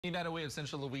United Way of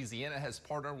Central Louisiana has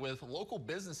partnered with local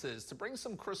businesses to bring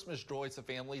some Christmas joy to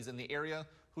families in the area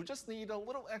who just need a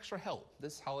little extra help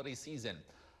this holiday season.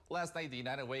 Last night, the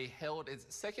United Way held its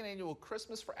second annual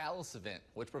Christmas for Alice event,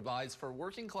 which provides for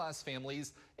working class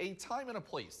families a time and a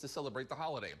place to celebrate the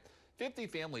holiday. 50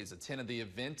 families attended the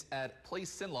event at Place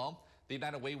Cenla. The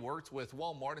United Way worked with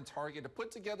Walmart and Target to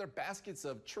put together baskets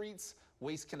of treats.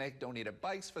 Waste Connect donated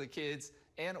bikes for the kids,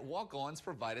 and walk-ons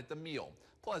provided the meal.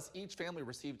 Plus, each family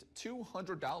received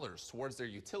 $200 towards their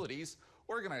utilities.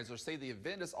 Organizers say the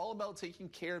event is all about taking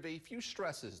care of a few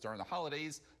stresses during the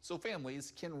holidays so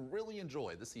families can really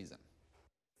enjoy the season.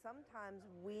 Sometimes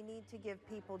we need to give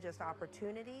people just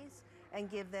opportunities and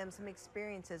give them some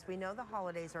experiences. We know the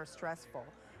holidays are stressful.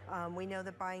 We know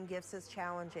that buying gifts is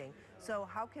challenging. So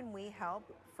how can we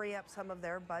help free up some of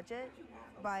their budget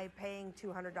by paying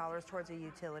 $200 towards a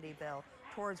utility bill,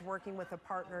 towards working with a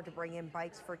partner to bring in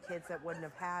bikes for kids that wouldn't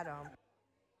have had them?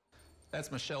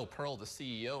 That's Michelle Pearl, the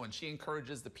CEO, and she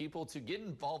encourages the people to get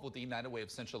involved with the United Way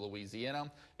of Central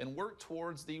Louisiana and work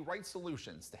towards the right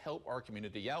solutions to help our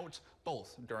community out,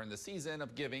 both during the season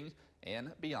of giving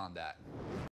and beyond that.